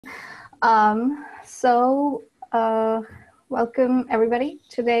So, welcome everybody.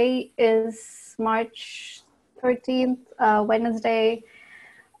 Today is March 13th, Wednesday,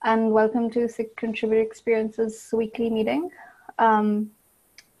 and welcome to SIG Contributor Experiences weekly meeting.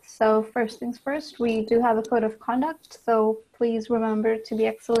 So first things first, we do have a code of conduct, so please remember to be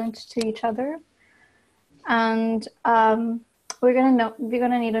excellent to each other. And we're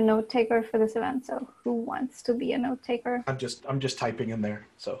gonna need a note taker for this event. So who wants to be a note taker? I'm just typing in there,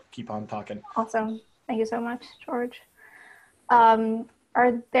 so keep on talking. Awesome. Thank you so much, George.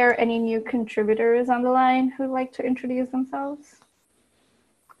 Are there any new contributors on the line who'd like to introduce themselves?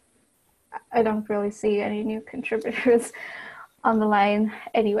 I don't really see any new contributors on the line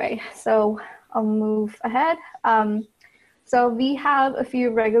anyway, so I'll move ahead. So we have a few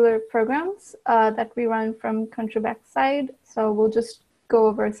regular programs that we run from Contribex's side, so we'll just go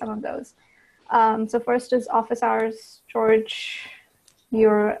over some of those. So first is office hours. George,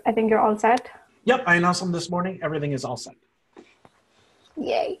 I think you're all set. Yep, I announced them this morning. Everything is all set.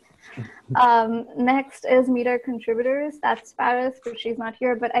 Yay. Next is meet our contributors. That's Paris, but she's not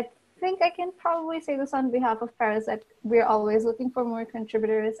here. But I think I can probably say this on behalf of Paris that we're always looking for more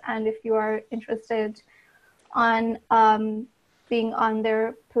contributors. And if you are interested on being on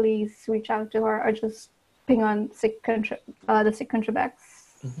there, please reach out to her or just ping on the SIG Contribex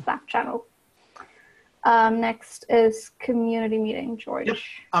Slack channel. Next is community meeting, George. Yep.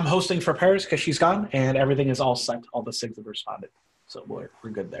 I'm hosting for Paris because she's gone, and everything is all set. All the SIGs have responded, so we're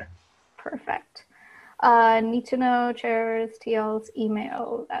good there. Perfect. Need to know, chairs, TLs,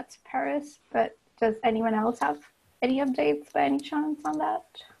 email. That's Paris. But does anyone else have any updates by any chance on that?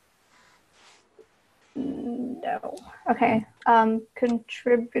 No. Okay.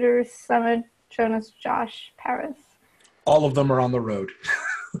 Contributor Summit, Jonas, Josh, Paris. All of them are on the road.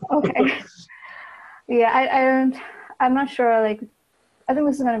 Okay. Yeah, I'm not sure. Like, I think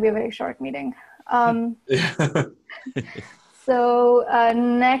this is going to be a very short meeting. So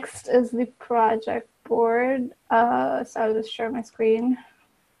next is the project board. So I'll just share my screen.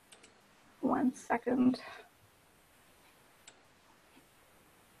 1 second.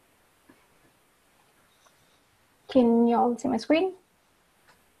 Can you all see my screen?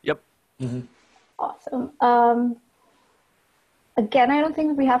 Yep. Mm-hmm. Awesome. Again, I don't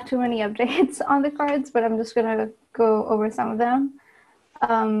think we have too many updates on the cards, but I'm just going to go over some of them.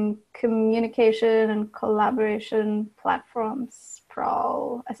 Communication and collaboration platforms,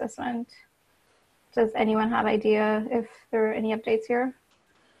 sprawl assessment. Does anyone have idea if there are any updates here?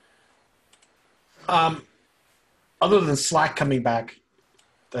 Other than Slack coming back,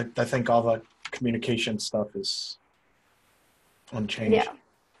 I think all the communication stuff is unchanged.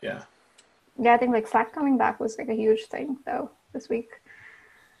 Yeah, I think like Slack coming back was like a huge thing though this week.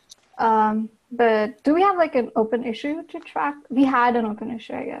 But do we have like an open issue to track? We had an open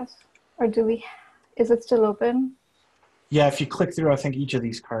issue, I guess. Or is it still open? Yeah, if you click through, I think each of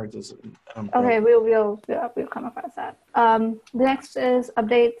these cards is okay, we'll come across that. The next is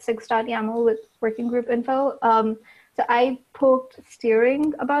update 6.yaml with working group info. So I poked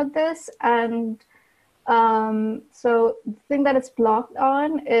steering about this, and so the thing that it's blocked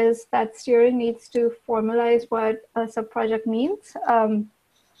on is that steering needs to formalize what a subproject means.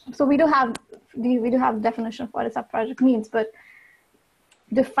 So we do have definition of what a subproject means, but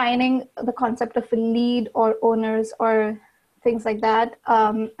defining the concept of a lead or owners or things like that.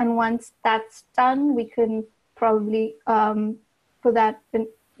 And once that's done, we can probably put that in,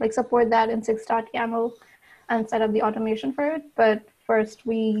 like support that in 6.yaml and set up the automation for it. But first,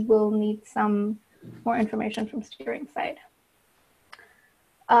 we will need some more information from steering side.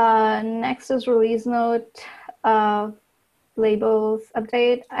 Next is release note, labels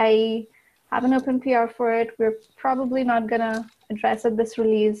update. I have an open PR for it. We're probably not gonna address it this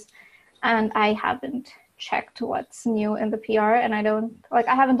release, and I haven't checked what's new in the PR, and I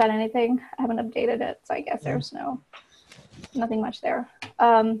haven't done anything. I haven't updated it, so I guess there's nothing much there.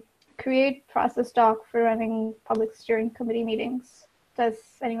 Create process doc for running public steering committee meetings. Does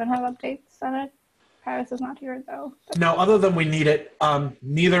anyone have updates on it? Paris is not here though. No, other than we need it.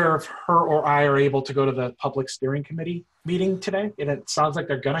 Neither of her or I are able to go to the public steering committee meeting today, and it sounds like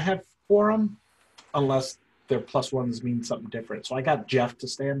they're gonna have quorum unless their +1s mean something different. So I got Jeff to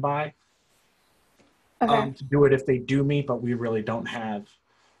stand by to do it if they do meet, but we really don't have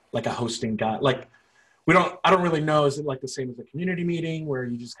like a hosting guy. Like I don't really know, is it like the same as a community meeting where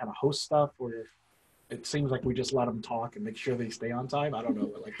you just kind of host stuff, or it seems like we just let them talk and make sure they stay on time? I don't know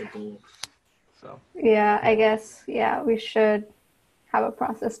what like the goal. So yeah, I guess we should have a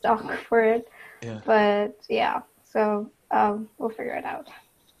process doc for it. Yeah. But yeah, so we'll figure it out.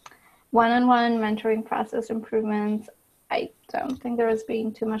 One-on-one mentoring process improvements. I don't think there has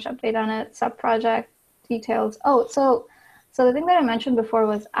been too much update on it. Sub-project details. Oh, so the thing that I mentioned before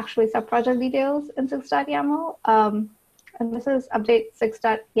was actually sub-project details in 6.yaml. And this is update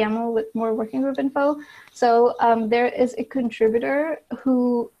 6.yaml with more working group info. So there is a contributor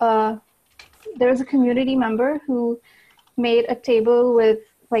who, there's a community member who made a table with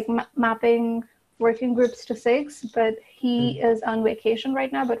like mapping working groups to 6, but he is on vacation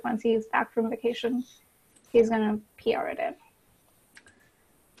right now. But once he's back from vacation, he's gonna PR it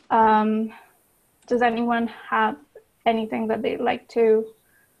in. Does anyone have anything that they'd like to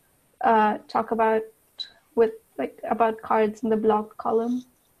talk about with about cards in the blog column?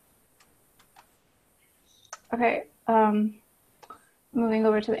 Okay, moving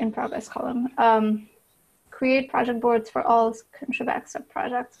over to the in progress column. Create project boards for all contribute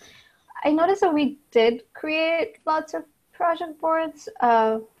sub-projects. I noticed that we did create lots of project boards.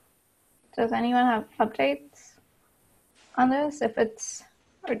 Does anyone have updates on this? If it's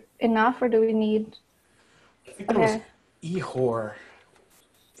enough, or do we need? I think there was Ehor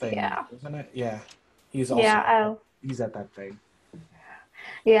thing, isn't it? Yeah, he's also he's at that thing.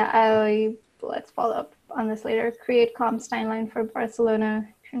 Yeah, let's follow up on this later. Create comms timeline for Barcelona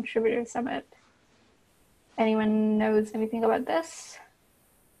Contributor Summit. Anyone knows anything about this?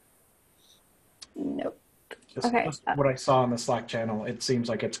 Nope. Just what I saw on the Slack channel, it seems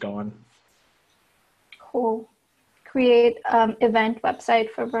like it's going. Cool. Create event website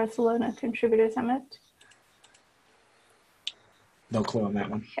for Barcelona Contributor Summit. No clue on that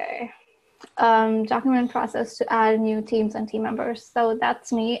one. Okay. Document process to add new teams and team members. So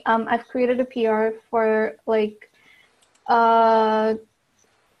that's me. I've created a PR for a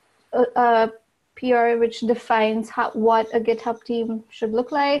PR which defines what a GitHub team should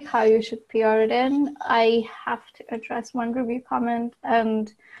look like, how you should PR it in. I have to address one review comment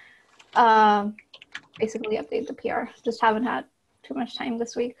and basically update the PR. Just haven't had too much time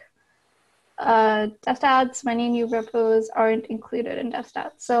this week. DevStats, many new repos aren't included in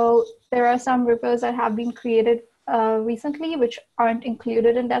DevStats. So there are some repos that have been created recently which aren't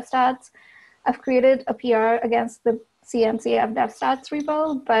included in DevStats. I've created a PR against the CNCF DevStats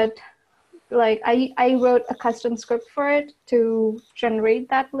repo, but I wrote a custom script for it to generate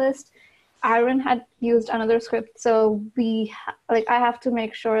that list. Aaron had used another script, so I have to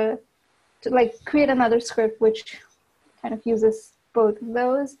make sure to create another script which kind of uses both of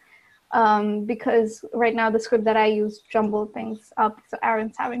those. Because right now the script that I use jumbled things up, so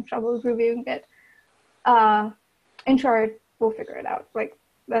Aaron's having trouble reviewing it. In short, we'll figure it out.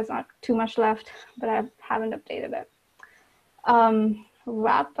 There's not too much left, but I haven't updated it.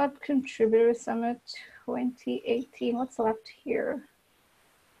 Wrap up Contributor Summit 2018. What's left here?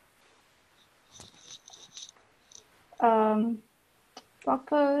 Blog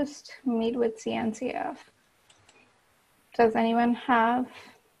post, meet with CNCF. Does anyone have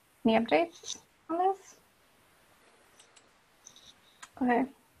any updates on this? Okay,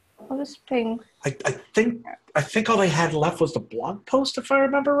 I'll just ping. I think all they had left was the blog post, if I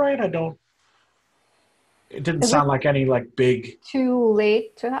remember right. It didn't sound like any big. Too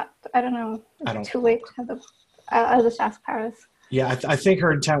late to have. I don't know. Too late to have the. I'll just ask Paris. Yeah, I think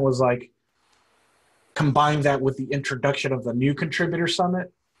her intent was combine that with the introduction of the new contributor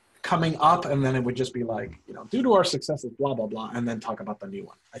summit coming up, and then it would just be due to our successes, blah blah blah, and then talk about the new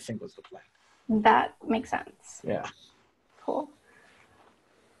one. I think was the plan. That makes sense. Yeah. Cool.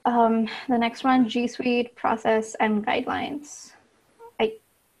 The next one, G Suite process and guidelines. I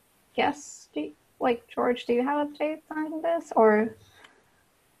guess. George, do you have updates on this or?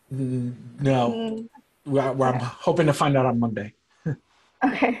 No. I'm hoping to find out on Monday.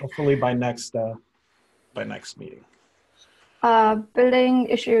 Okay. Hopefully by next meeting. Building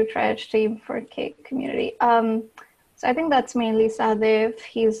issue triage team for Cake community. So I think that's mainly Sadev.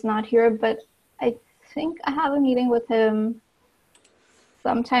 He's not here, but I think I have a meeting with him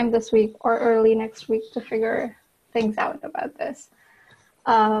sometime this week or early next week to figure things out about this.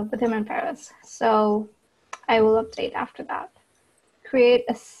 With him in Paris. So I will update after that. Create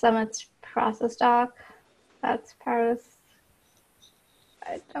a summit process doc. That's Paris.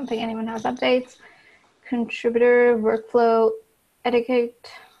 I don't think anyone has updates. Contributor workflow etiquette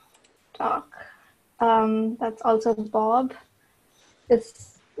doc. That's also Bob.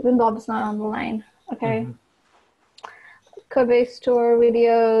 Even Bob is not on the line. Okay. Codebase tour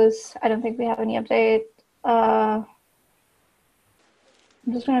videos. I don't think we have any update.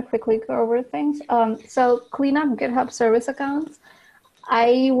 I'm just going to quickly go over things. So clean up GitHub service accounts.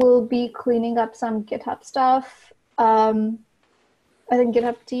 I will be cleaning up some GitHub stuff. I think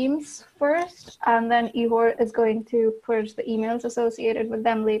GitHub teams first, and then Ihor is going to purge the emails associated with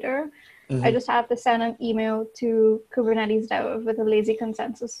them later. I just have to send an email to Kubernetes dev with a lazy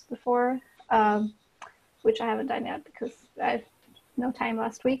consensus before, which I haven't done yet because I had no time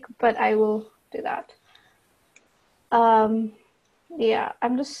last week, but I will do that. Yeah,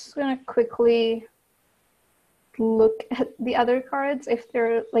 I'm just gonna quickly look at the other cards. If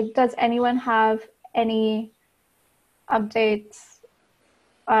they're like, does anyone have any updates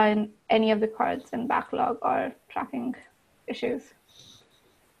on any of the cards in backlog or tracking issues?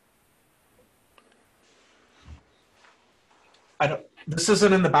 This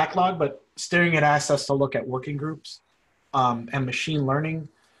isn't in the backlog, but Steering it asks us to look at working groups, and machine learning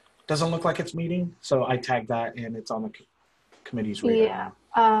doesn't look like it's meeting. So I tagged that and it's on the committee's radar.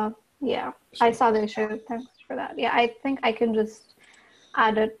 Yeah, I saw the issue. Thanks for that. Yeah, I think I can just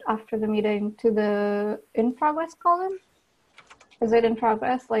add it after the meeting to the in progress column. Is it in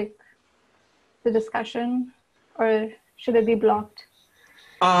progress, like the discussion, or should it be blocked?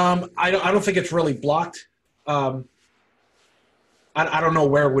 I don't think it's really blocked. I don't know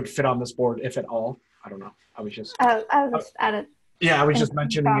where it would fit on this board, if at all. I don't know. I was just. I'll just add it. Yeah, I was just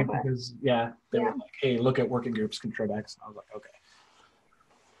mentioning it progress. because they were like, "Hey, look at working groups contrib X." I was like, "Okay."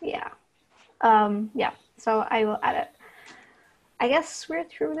 Yeah. Yeah. So I will add it. I guess we're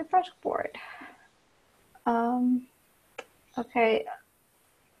through the project board. Okay.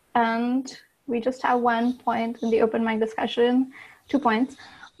 And we just have 1 point in the open mic discussion, 2 points.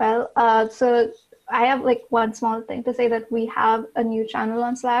 Well, so I have like one small thing to say that we have a new channel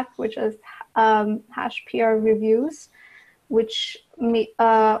on Slack, which is #PR reviews, which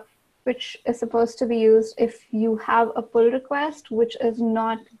is supposed to be used if you have a pull request which is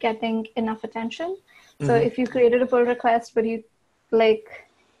not getting enough attention. So if you created a pull request but you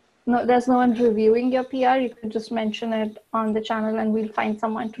there's no one reviewing your PR, you could just mention it on the channel and we'll find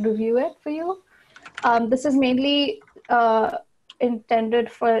someone to review it for you. This is mainly intended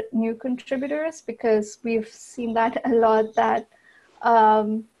for new contributors because we've seen that a lot, that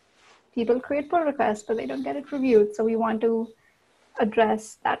people create pull requests but they don't get it reviewed. So we want to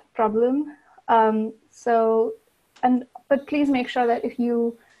address that problem. But please make sure that if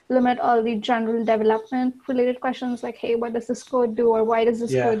you limit all the general development related questions like, hey, what does this code do, or why does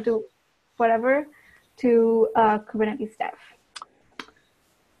this code do whatever, to Kubernetes dev.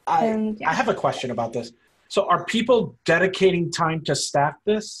 I have a question about this. So are people dedicating time to staff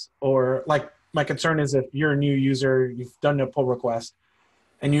this? Or like, my concern is if you're a new user, you've done a pull request,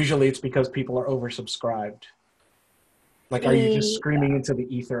 and usually it's because people are oversubscribed. Like, are you just screaming into the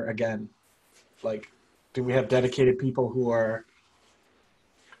ether again? Like, do we have dedicated people who are...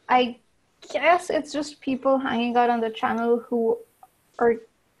 I guess it's just people hanging out on the channel who are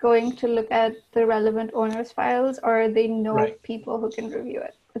going to look at the relevant owners files, or they know people who can review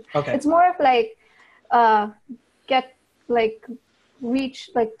it. Okay. It's more of like,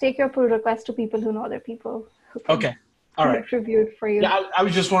 take your pull request to people who know other people who can review it for you. Yeah, I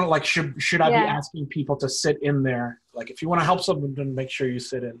was just wondering, like, should I be asking people to sit in there? Like, if you want to help someone, then make sure you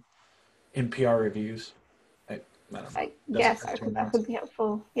sit in PR reviews. I guess that would be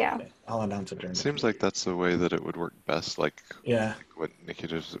helpful. Yeah. Okay. I'll announce it during. It seems like that's the way that it would work best. Like what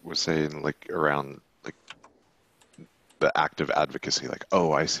Nikita was saying, like around like the active advocacy. Like,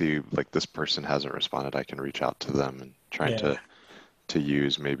 oh, I see, like this person hasn't responded. I can reach out to them and trying to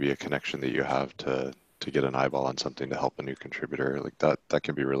use maybe a connection that you have to get an eyeball on something to help a new contributor. Like that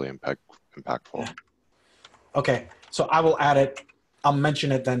can be really impactful. Yeah. Okay, so I will add it. I'll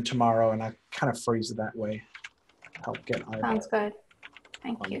mention it then tomorrow, and I kind of phrase it that way. Help get eyeballs. Sounds good.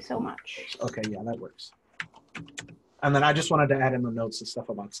 Thank you so much. Okay, yeah, that works. And then I just wanted to add in the notes and stuff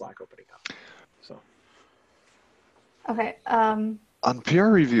about Slack opening up. So. Okay. On PR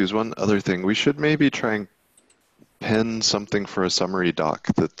reviews, one other thing, we should maybe try and pin something for a summary doc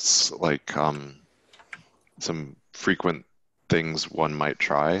that's like some frequent things one might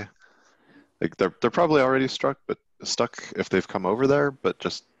try. Like they're probably already stuck if they've come over there, but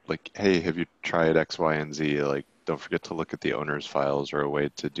just like, hey, have you tried X, Y, and Z? Like, don't forget to look at the owner's files, or a way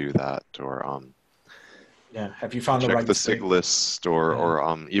to do that, or have you found check the right the SIG list,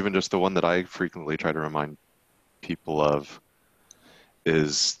 or even just the one that I frequently try to remind people of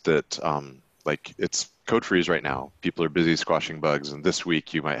is that like it's code freeze right now. People are busy squashing bugs, and this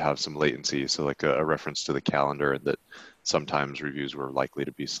week you might have some latency. So like a reference to the calendar, and that sometimes reviews were likely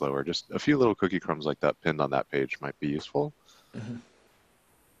to be slower. Just a few little cookie crumbs like that pinned on that page might be useful. Mm-hmm.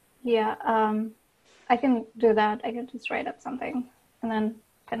 Yeah, I can do that. I can just write up something and then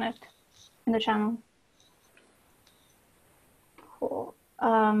pin it in the channel. Cool.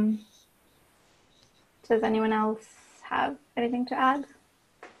 Does anyone else have anything to add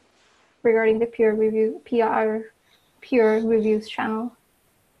regarding the PR reviews channel?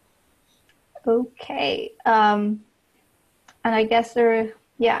 Okay. And I guess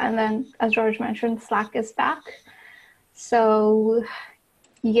and then as George mentioned, Slack is back. So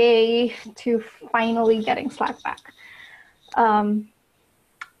yay to finally getting Slack back.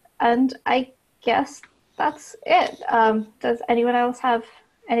 And I guess that's it. Does anyone else have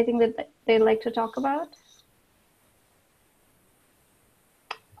anything that they'd like to talk about?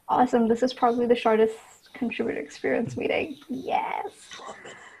 Awesome. This is probably the shortest contributor experience meeting. Yes.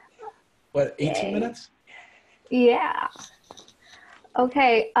 What, 18 Yay. minutes? Yeah.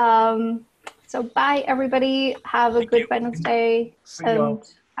 Okay. So bye, everybody. Have a good Wednesday. See you all. And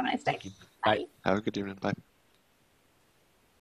have a nice day. Thank you. Bye. Have a good evening. Bye.